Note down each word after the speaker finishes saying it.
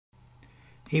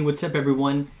Hey, what's up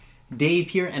everyone?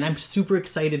 Dave here, and I'm super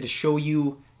excited to show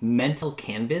you Mental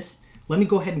Canvas. Let me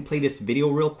go ahead and play this video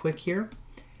real quick here.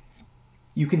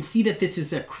 You can see that this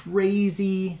is a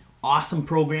crazy, awesome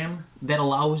program that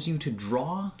allows you to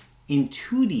draw in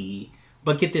 2D,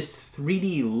 but get this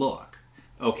 3D look,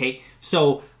 okay?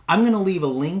 So I'm gonna leave a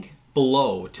link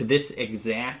below to this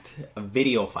exact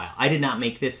video file. I did not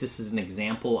make this. This is an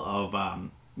example of,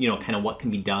 kind of what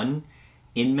can be done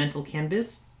in Mental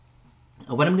Canvas.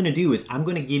 What I'm going to do is I'm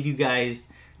going to give you guys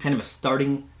kind of a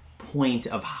starting point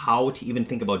of how to even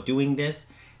think about doing this,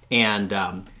 and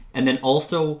then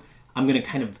also I'm going to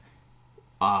kind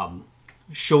of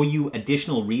show you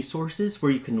additional resources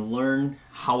where you can learn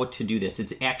how to do this.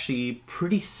 It's actually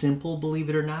pretty simple, believe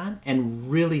it or not, and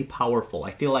really powerful.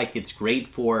 I feel like it's great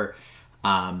for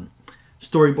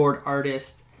storyboard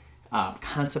artists,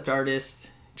 concept artists,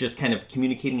 just kind of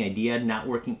communicating idea, not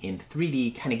working in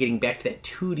 3D, kind of getting back to that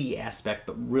 2D aspect,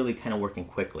 but really kind of working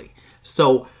quickly.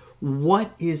 So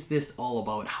what is this all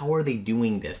about? How are they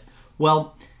doing this?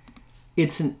 Well,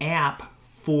 it's an app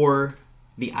for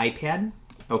the iPad.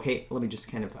 Okay, let me just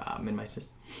kind of minimize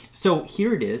this. So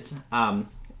here it is,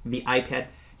 the iPad,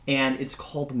 and it's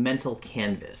called Mental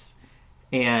Canvas.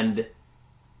 And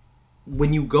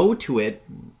when you go to it,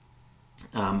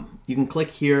 you can click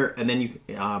here, and then you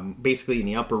basically in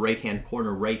the upper right hand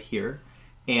corner right here,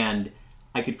 and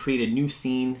I could create a new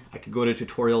scene. I could go to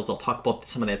tutorials. I'll talk about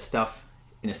some of that stuff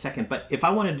in a second, but if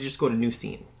I wanted to just go to new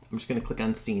scene, I'm just going to click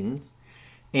on scenes,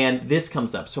 and this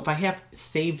comes up. So if I have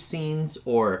saved scenes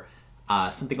or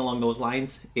something along those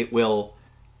lines, it will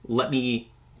let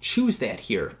me choose that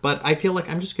here, but I feel like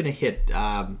I'm just going to hit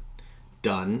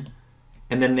done,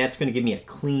 and then that's going to give me a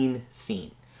clean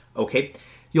scene. Okay,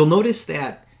 you'll notice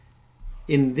that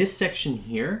in this section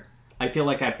here, I feel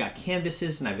like I've got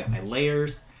canvases and I've got my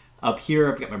layers. Up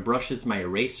here, I've got my brushes, my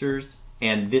erasers,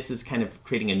 and this is kind of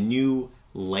creating a new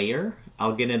layer.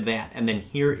 I'll get into that. And then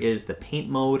here is the paint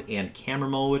mode and camera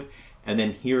mode. And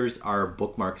then here's our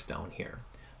bookmarks down here.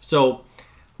 So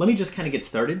let me just kind of get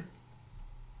started.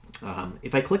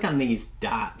 If I click on these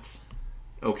dots,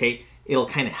 okay, it'll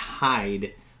kind of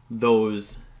hide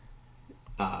those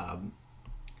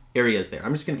areas there.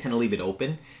 I'm just going to kind of leave it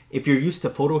open. If you're used to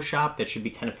Photoshop, that should be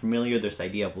kind of familiar, this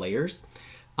idea of layers.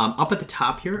 Up at the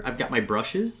top here, I've got my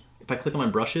brushes. If I click on my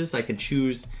brushes, I can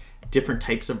choose different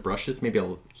types of brushes. Maybe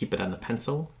I'll keep it on the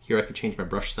pencil. Here I could change my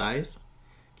brush size.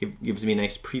 Gives me a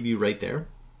nice preview right there.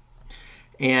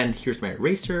 And here's my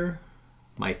eraser,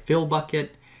 my fill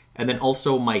bucket, and then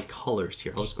also my colors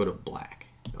here. I'll just go to black.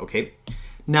 Okay.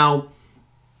 Now,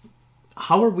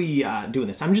 how are we doing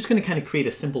this? I'm just going to kind of create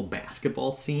a simple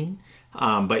basketball scene,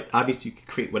 but obviously you can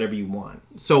create whatever you want.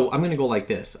 So I'm going to go like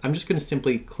this. I'm just going to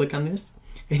simply click on this,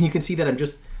 and you can see that I'm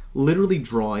just literally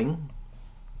drawing.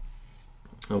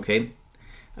 Okay,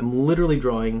 I'm literally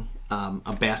drawing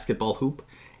a basketball hoop,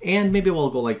 and maybe we'll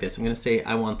go like this. I'm going to say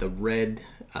I want the red,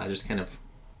 just kind of,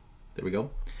 there we go.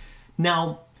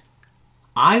 Now,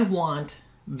 I want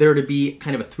there to be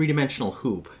kind of a three-dimensional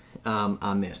hoop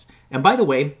on this. And by the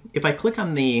way, if I click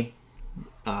on the,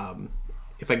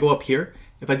 if I go up here,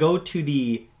 if I go to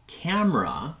the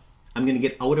camera, I'm going to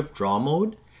get out of draw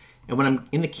mode. And when I'm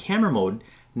in the camera mode,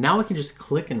 now I can just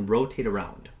click and rotate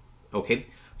around. Okay,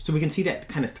 so we can see that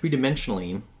kind of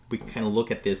three-dimensionally, we can kind of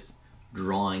look at this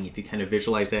drawing if you kind of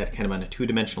visualize that kind of on a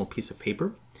two-dimensional piece of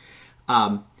paper.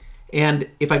 And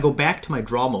if I go back to my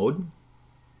draw mode,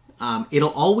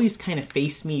 it'll always kind of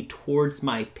face me towards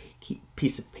my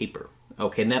piece of paper.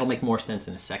 Okay, and that'll make more sense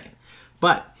in a second.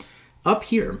 But up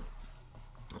here,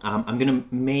 I'm gonna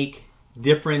make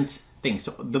different things.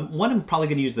 So the one I'm probably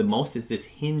gonna use the most is this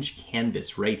Hinge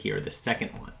canvas right here, the second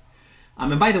one.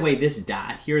 And by the way, this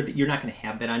dot here, you're not gonna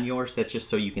have that on yours. That's just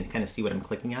so you can kind of see what I'm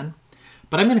clicking on.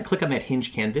 But I'm gonna click on that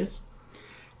Hinge canvas.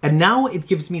 And now it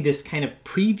gives me this kind of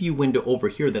preview window over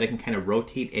here that I can kind of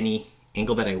rotate any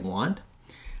angle that I want.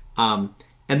 And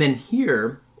then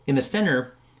here in the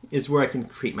center is where I can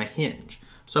create my hinge.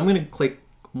 So I'm going to click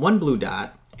one blue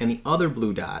dot and the other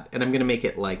blue dot, and I'm going to make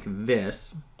it like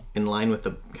this in line with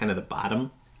the kind of the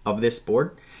bottom of this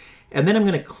board. And then I'm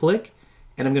going to click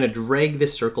and I'm going to drag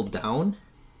this circle down,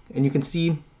 and you can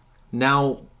see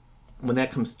now when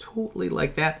that comes totally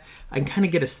like that, I can kind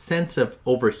of get a sense of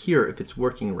over here if it's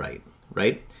working right?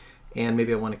 And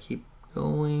maybe I want to keep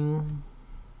going.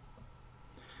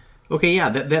 Okay, yeah,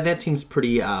 that seems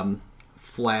pretty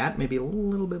flat, maybe a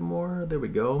little bit more. There we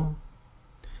go.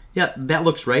 Yeah, that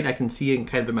looks right. I can see in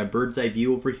kind of in my bird's eye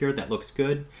view over here, that looks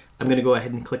good. I'm gonna go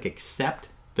ahead and click accept,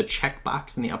 the check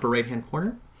box in the upper right hand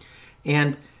corner.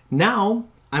 And now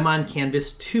I'm on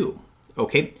canvas 2,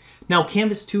 okay? Now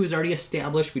canvas 2 is already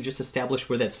established. We just established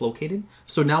where that's located.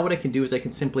 So now what I can do is I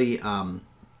can simply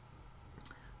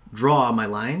draw my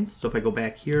lines. So if I go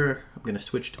back here, I'm going to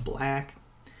switch to black,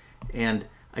 and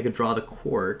I could draw the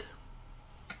court.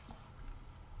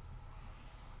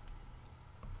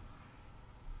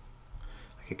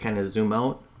 I could kind of zoom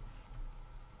out.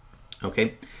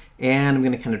 Okay, and I'm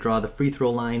going to kind of draw the free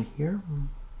throw line here.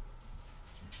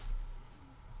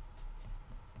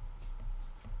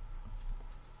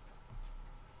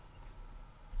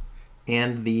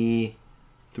 And the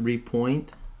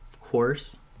 3-point, of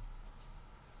course.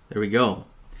 There we go.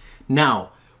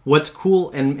 Now, what's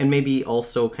cool, and maybe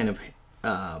also kind of,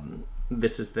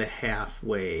 this is the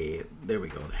halfway, there we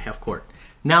go, the half court.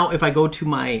 Now, if I go to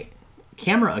my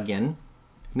camera again,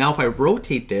 now if I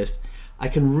rotate this, I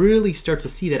can really start to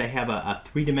see that I have a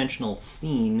three-dimensional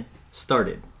scene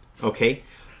started, okay?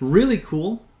 Really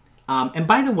cool. And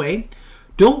by the way,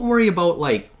 don't worry about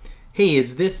like, hey,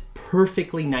 is this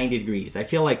perfectly 90 degrees? I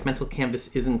feel like mental canvas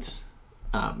isn't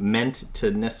meant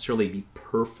to necessarily be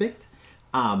perfect.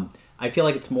 I feel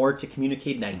like it's more to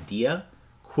communicate an idea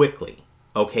quickly,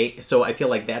 okay? So I feel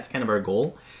like that's kind of our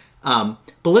goal. But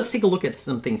let's take a look at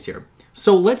some things here.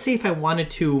 So let's say if I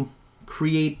wanted to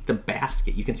create the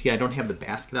basket, you can see I don't have the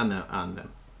basket on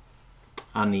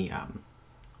the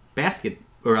basket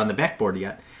or on the backboard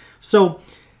yet. So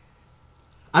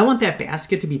I want that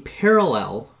basket to be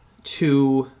parallel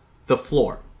to the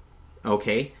floor,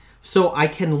 okay? So I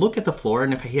can look at the floor,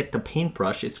 and if I hit the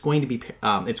paintbrush, it's going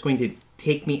to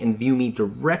take me and view me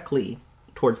directly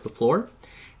towards the floor.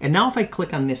 And now if I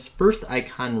click on this first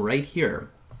icon right here,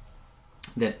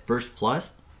 that first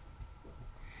plus,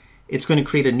 it's going to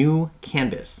create a new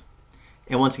canvas.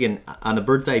 And once again, on the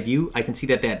bird's eye view, I can see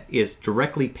that that is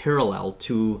directly parallel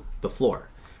to the floor.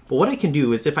 But what I can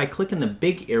do is if I click in the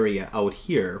big area out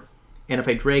here, and if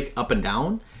I drag up and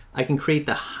down, I can create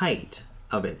the height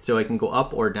of it. So I can go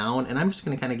up or down, and I'm just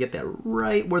going to kind of get that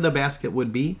right where the basket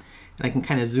would be. And I can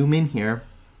kind of zoom in here.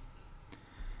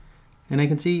 And I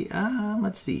can see,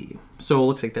 let's see. So it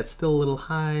looks like that's still a little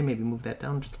high. Maybe move that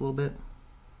down just a little bit.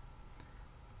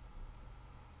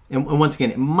 And once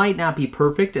again, it might not be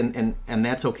perfect, and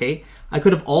that's okay. I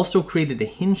could have also created a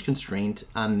hinge constraint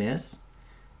on this.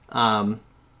 But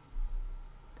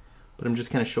I'm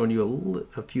just kind of showing you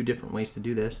a few different ways to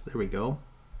do this. There we go.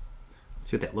 Let's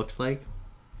see what that looks like.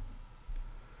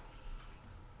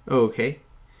 Okay.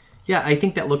 Yeah, I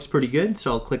think that looks pretty good.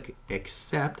 So I'll click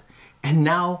accept. And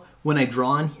now when I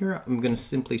draw on here, I'm going to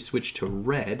simply switch to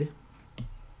red.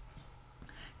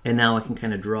 And now I can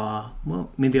kind of draw,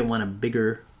 well, maybe I want a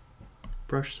bigger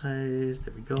brush size.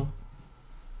 There we go.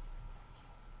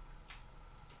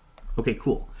 Okay,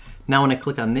 cool. Now when I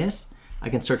click on this, I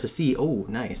can start to see, oh,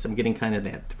 nice. I'm getting kind of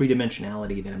that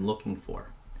three-dimensionality that I'm looking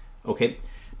for. Okay.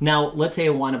 Now, let's say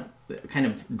I want to kind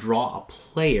of draw a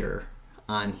player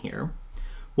on here.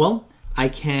 Well, I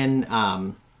can,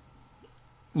 I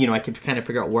could kind of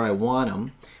figure out where I want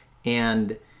him.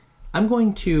 And I'm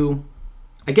going to,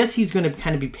 I guess he's going to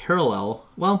kind of be parallel.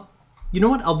 Well, you know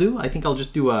what I'll do? I think I'll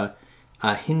just do a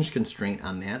hinge constraint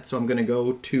on that. So I'm going to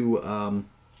go to,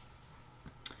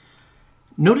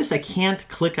 notice I can't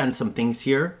click on some things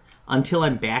here until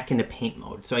I'm back into paint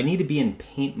mode. So I need to be in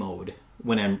paint mode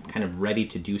when I'm kind of ready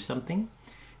to do something.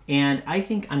 And I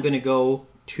think I'm going to go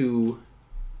to,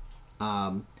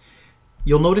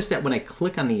 you'll notice that when I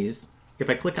click on these,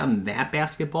 if I click on that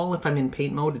basketball, if I'm in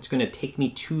paint mode, it's going to take me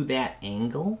to that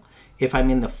angle. If I'm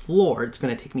in the floor, it's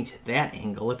going to take me to that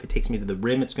angle. If it takes me to the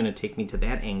rim, it's going to take me to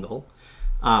that angle.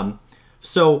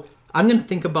 So I'm going to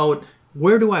think about,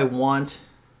 where do I want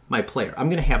my player? I'm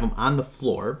going to have him on the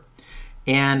floor,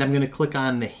 and I'm going to click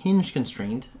on the hinge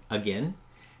constraint again.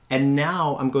 And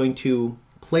now I'm going to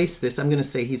place this. I'm going to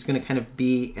say he's going to kind of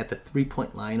be at the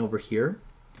 3-point line over here.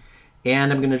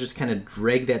 And I'm going to just kind of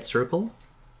drag that circle.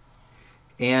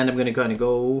 And I'm going to kind of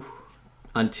go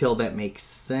until that makes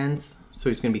sense. So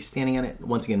he's going to be standing on it.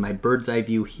 Once again, my bird's eye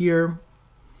view here.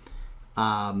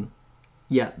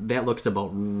 Yeah, that looks about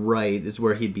right, is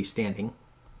where he'd be standing.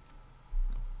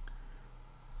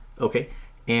 Okay,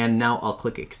 and now I'll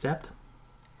click accept.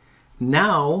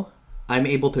 Now I'm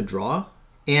able to draw.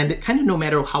 And kind of no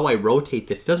matter how I rotate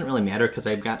this, it doesn't really matter because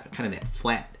I've got kind of that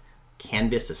flat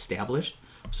canvas established.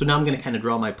 So now I'm going to kind of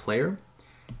draw my player.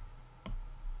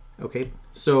 Okay,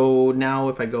 so now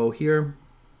if I go here,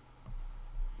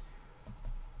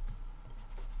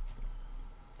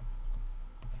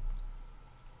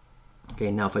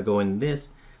 okay, now if I go in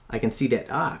this, I can see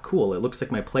that, cool, it looks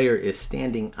like my player is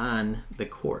standing on the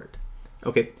court.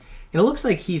 Okay, and it looks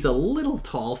like he's a little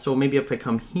tall, so maybe if I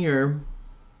come here,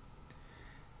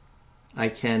 I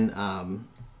can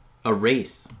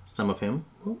erase some of him.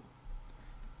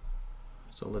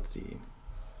 So let's see.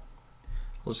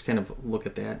 We'll just kind of look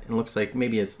at that. And it looks like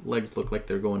maybe his legs look like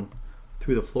they're going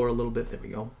through the floor a little bit. There we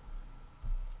go.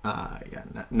 Yeah,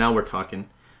 now we're talking.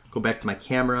 Go back to my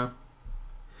camera.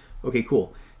 Okay,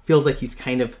 cool. Feels like he's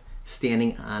kind of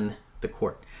standing on the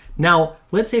court. Now,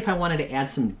 let's say if I wanted to add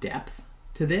some depth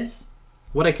to this,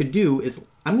 what I could do is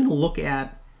I'm going to look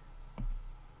at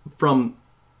from,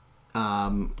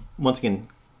 once again,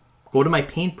 go to my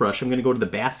paintbrush. I'm going to go to the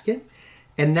basket.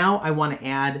 And now I want to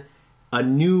add a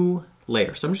new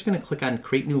layer. So I'm just going to click on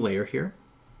Create New Layer here.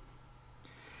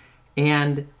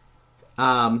 And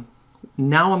now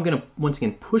I'm going to, once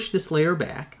again, push this layer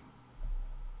back.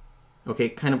 Okay,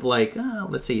 kind of like,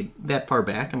 let's say that far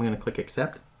back. I'm going to click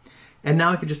Accept. And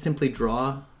now I could just simply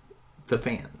draw the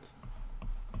fans.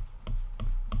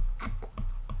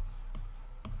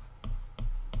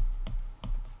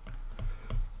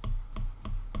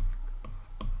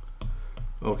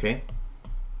 Okay.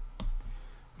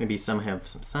 Maybe some have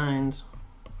some signs.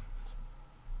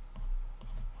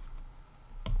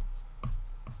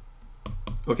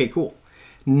 Okay, cool.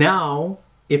 Now,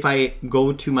 if I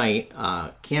go to my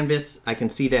canvas, I can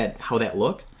see that how that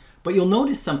looks. But you'll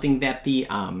notice something that the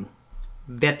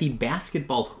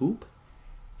basketball hoop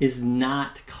is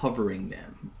not covering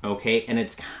them. Okay, and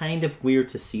it's kind of weird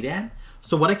to see that.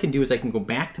 So what I can do is I can go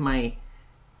back to my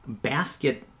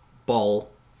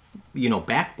basketball,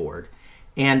 backboard,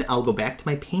 and I'll go back to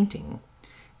my painting.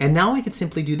 And now I could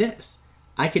simply do this.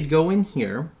 I could go in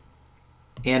here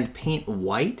and paint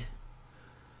white.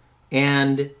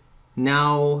 And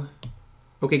now,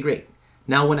 okay, great.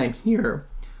 Now when I'm here,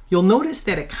 you'll notice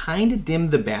that it kind of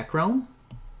dimmed the background.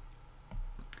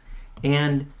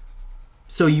 And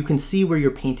so you can see where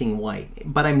you're painting white,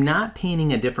 but I'm not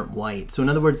painting a different white. So in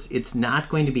other words, it's not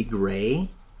going to be gray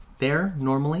there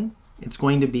normally. It's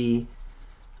going to be,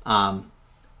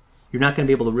 you're not going to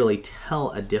be able to really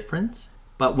tell a difference.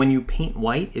 But when you paint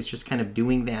white, it's just kind of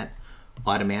doing that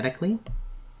automatically.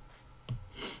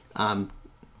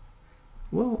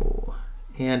 Whoa.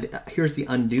 And here's the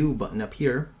undo button up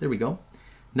here. There we go.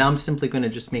 Now I'm simply going to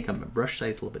just make my brush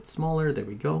size a little bit smaller. There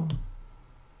we go.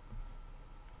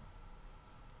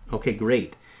 Okay,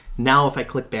 great. Now if I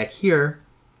click back here,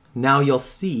 now you'll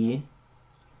see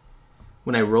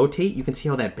when I rotate, you can see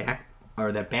how that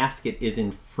basket is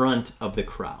in front of the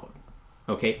crowd.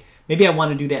 Okay, maybe I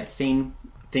want to do that same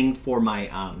thing for my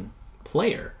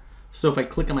player. So if I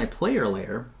click on my player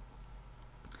layer,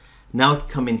 now I can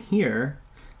come in here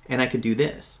and I could do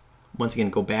this. Once again,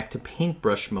 go back to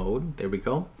paintbrush mode. There we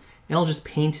go. And I'll just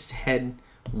paint his head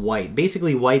white.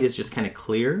 Basically, white is just kind of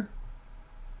clear.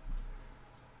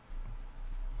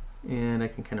 And I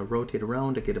can kind of rotate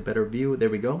around to get a better view. There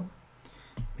we go.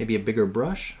 Maybe a bigger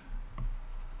brush.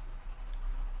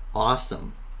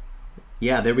 Awesome.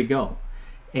 Yeah, there we go.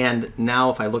 And now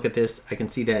if I look at this, I can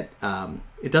see that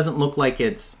it doesn't look like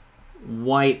it's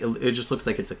white. It just looks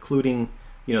like it's occluding,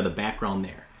 the background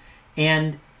there.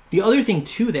 And the other thing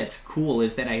too that's cool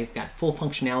is that I've got full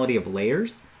functionality of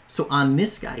layers. So on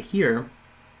this guy here,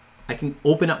 I can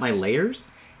open up my layers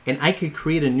and I could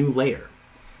create a new layer.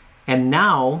 And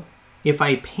now if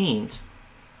I paint,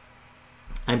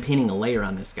 I'm painting a layer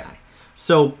on this guy.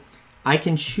 So I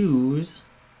can choose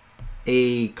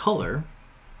a color,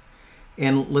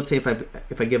 and let's say if I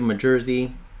give him a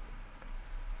jersey,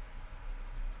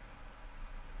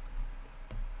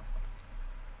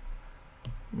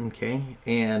 okay,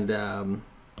 and there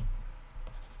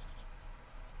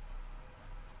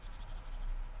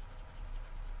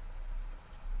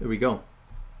we go.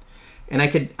 And I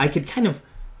could kind of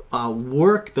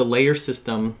work the layer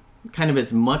system kind of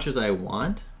as much as I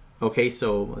want. Okay,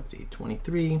 so let's see,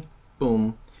 23,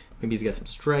 boom. Maybe he's got some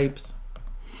stripes.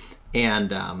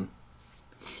 And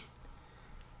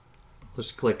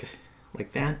let's click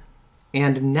like that.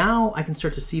 And now I can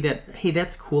start to see that, hey,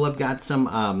 that's cool. I've got some,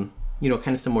 kind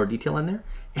of some more detail in there.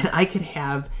 And I could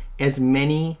have as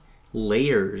many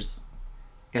layers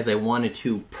as I wanted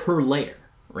to per layer,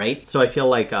 right? So I feel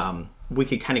like we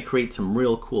could kind of create some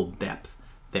real cool depth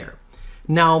there.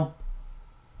 Now,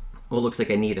 well, it looks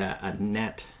like I need a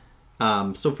net.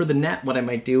 So for the net, what I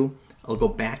might do, I'll go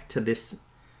back to this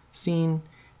scene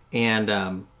and,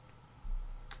 I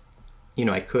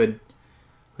could,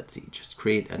 let's see, just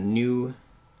create a new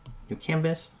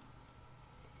canvas,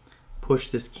 push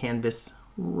this canvas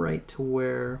right to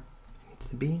where it needs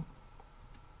to be.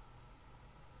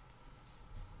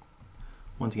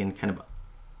 Once again, kind of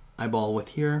eyeball with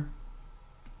here.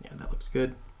 Yeah, that looks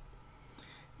good.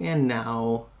 And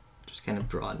now just kind of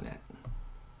draw a net.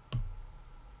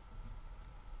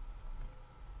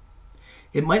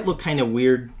 It might look kind of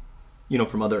weird you know,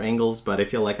 from other angles, but I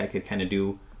feel like I could kind of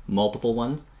do multiple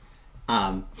ones.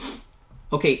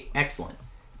 Okay, excellent.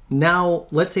 Now,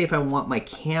 let's say if I want my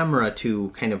camera to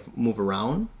kind of move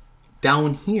around,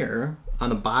 down here on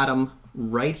the bottom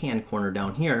right-hand corner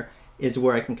down here is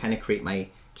where I can kind of create my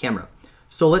camera.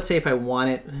 So let's say if I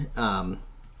wanted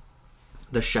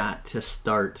the shot to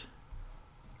start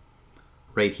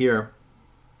right here,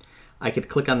 I could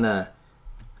click on the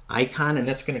icon and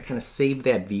that's going to kind of save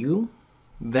that view.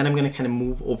 Then I'm going to kind of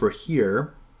move over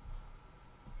here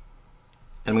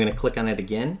and I'm going to click on it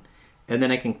again. And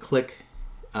then I can click,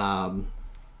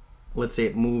 let's say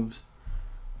it moves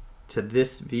to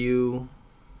this view.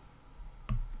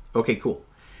 Okay, cool.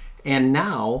 And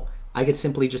now I could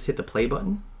simply just hit the play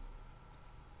button.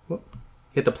 Whoop,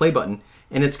 hit the play button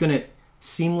and it's going to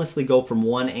seamlessly go from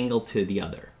one angle to the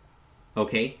other.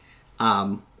 Okay.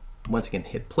 Once again,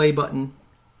 hit play button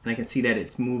and I can see that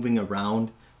it's moving around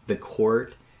the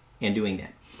court and doing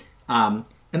that.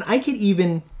 And I could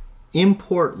even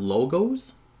import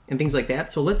logos and things like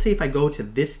that. So let's say if I go to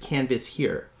this canvas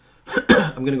here,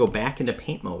 I'm going to go back into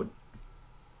paint mode,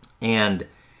 and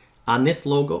on this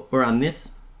logo or on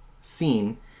this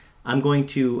scene, I'm going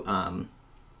to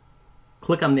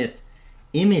click on this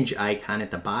image icon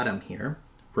at the bottom here,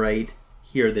 right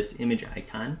here, this image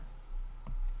icon.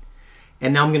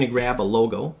 And now I'm going to grab a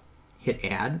logo, hit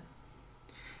add,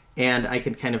 and I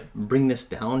can kind of bring this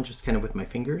down just kind of with my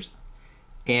fingers.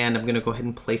 And I'm going to go ahead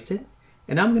and place it.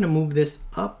 And I'm going to move this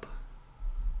up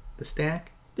the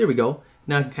stack. There we go.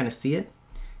 Now I can kind of see it.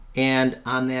 And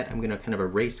on that, I'm going to kind of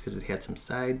erase because it had some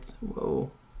sides. Whoa.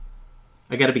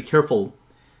 I got to be careful.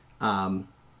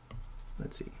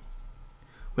 Let's see.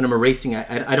 When I'm erasing,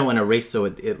 I don't want to erase so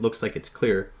it looks like it's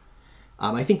clear.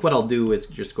 I think what I'll do is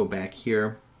just go back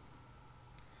here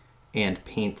and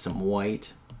paint some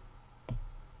white.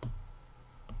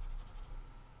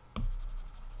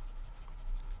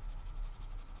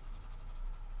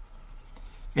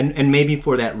 And maybe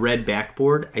for that red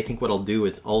backboard, I think what I'll do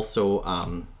is also,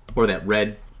 or that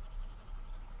red,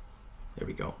 there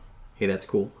we go. Hey, that's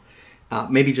cool.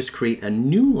 Maybe just create a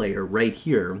new layer right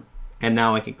here. And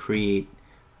now I can create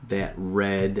that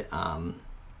red,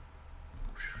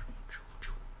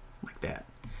 like that.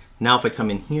 Now if I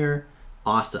come in here,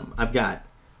 awesome. I've got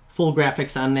full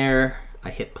graphics on there. I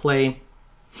hit play,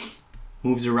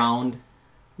 moves around.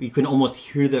 You can almost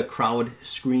hear the crowd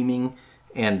screaming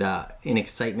and in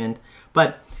excitement.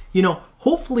 But, you know,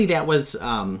 hopefully that was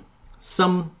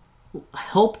some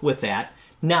help with that.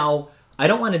 Now, I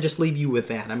don't want to just leave you with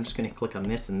that. I'm just going to click on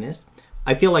this and this.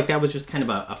 I feel like that was just kind of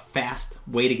a fast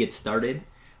way to get started.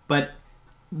 But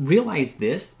realize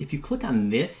this, if you click on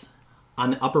this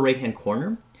on the upper right-hand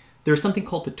corner, there's something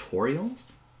called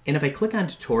tutorials. And if I click on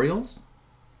tutorials,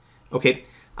 okay,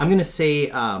 I'm going to say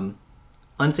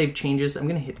unsaved changes. I'm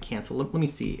going to hit cancel. Let me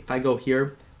see. If I go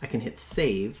here, I can hit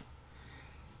save.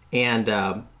 And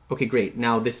okay, great.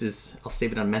 Now this is, I'll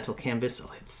save it on mental canvas. I'll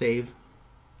hit save.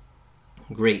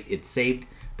 Great, it's saved.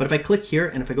 But if I click here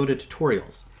and if I go to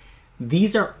tutorials,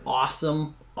 these are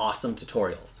awesome, awesome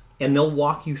tutorials. And they'll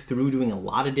walk you through doing a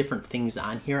lot of different things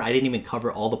on here. I didn't even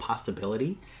cover all the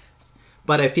possibility.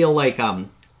 But I feel like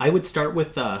I would start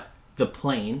with the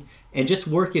plane and just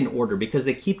work in order because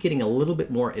they keep getting a little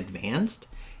bit more advanced.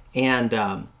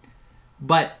 And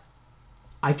but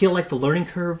I feel like the learning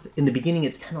curve in the beginning,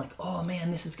 it's kind of like, oh man,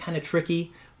 this is kind of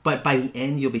tricky. But by the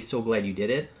end, you'll be so glad you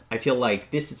did it. I feel like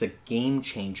this is a game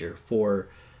changer for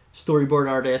storyboard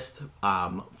artists,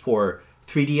 for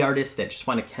 3D artists that just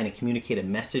want to kind of communicate a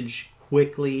message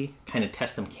quickly, kind of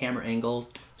test some camera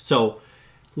angles. So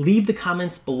leave the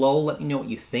comments below. Let me know what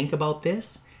you think about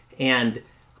this. And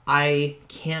I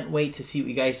can't wait to see what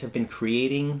you guys have been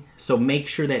creating. So make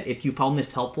sure that if you found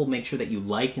this helpful, make sure that you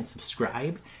like and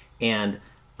subscribe. And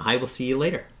I will see you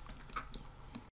later.